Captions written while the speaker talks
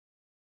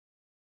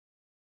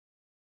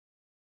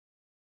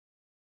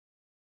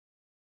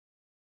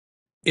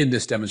In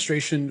this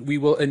demonstration, we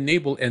will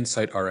enable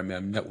Nsight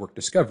RMM network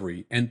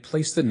discovery and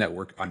place the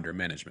network under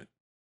management.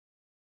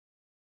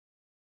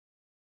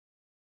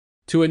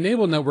 To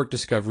enable network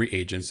discovery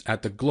agents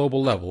at the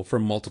global level for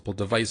multiple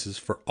devices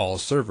for all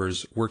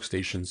servers,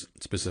 workstations,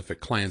 specific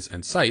clients,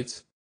 and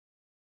sites,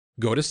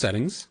 go to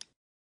Settings,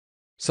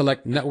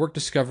 select Network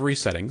Discovery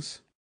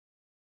Settings,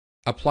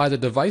 apply the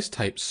device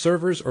type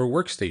servers or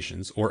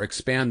workstations or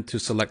expand to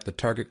select the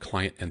target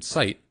client and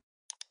site,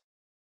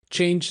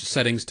 change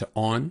settings to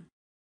On,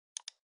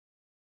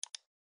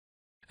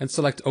 and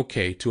select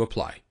OK to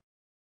apply.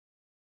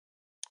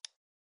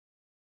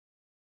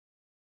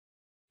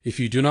 If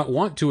you do not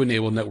want to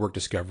enable network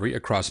discovery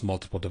across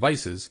multiple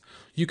devices,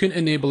 you can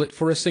enable it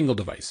for a single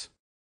device.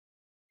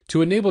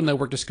 To enable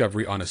network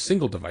discovery on a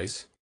single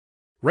device,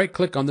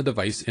 right-click on the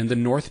device in the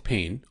north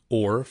pane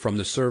or from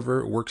the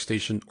server,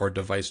 workstation, or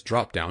device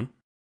dropdown,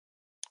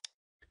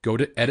 go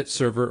to Edit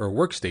Server or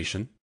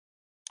Workstation,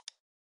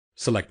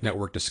 select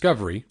Network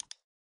Discovery,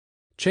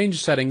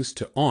 change settings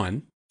to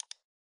On,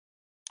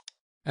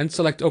 and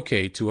select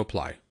OK to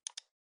apply.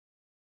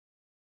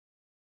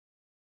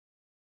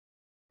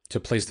 To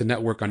place the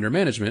network under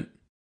management,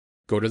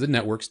 go to the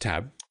Networks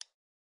tab,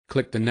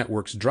 click the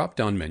Networks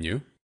drop-down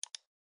menu,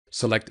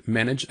 select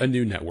Manage a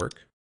new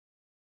network,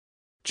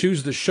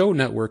 choose the Show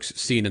Networks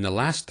seen in the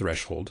last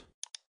threshold,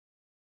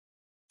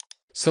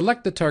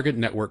 select the target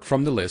network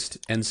from the list,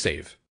 and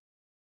save.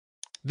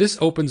 This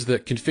opens the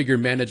Configure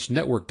Managed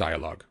Network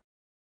dialog.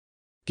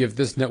 Give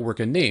this network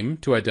a name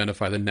to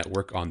identify the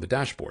network on the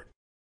dashboard.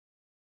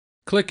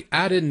 Click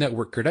Add in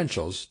Network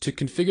Credentials to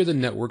configure the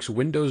network's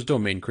Windows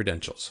domain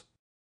credentials.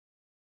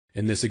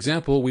 In this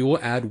example, we will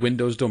add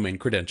Windows domain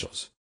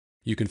credentials.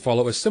 You can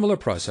follow a similar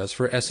process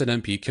for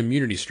SNMP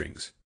community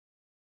strings.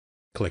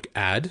 Click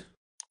Add,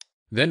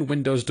 then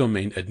Windows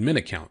Domain Admin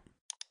Account.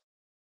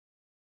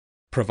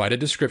 Provide a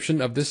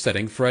description of this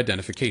setting for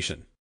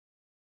identification.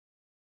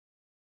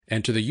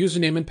 Enter the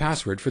username and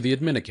password for the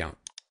admin account.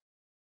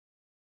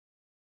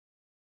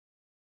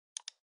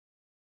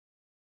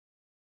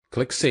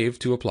 Click Save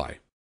to apply.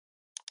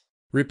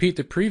 Repeat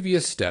the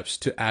previous steps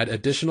to add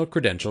additional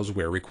credentials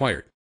where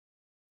required,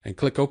 and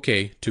click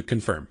OK to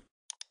confirm.